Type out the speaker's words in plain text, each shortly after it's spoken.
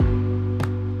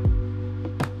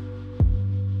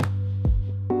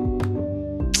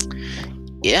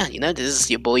Yeah, this is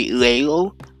your boy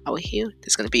Lalo out here.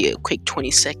 This is gonna be a quick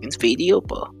 20 seconds video,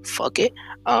 but fuck it.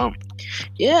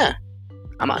 Yeah,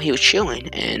 I'm out here chilling,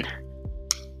 and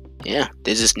yeah,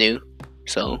 this is new.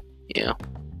 So yeah,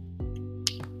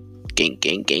 gang,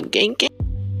 gang, gang, gang, gang.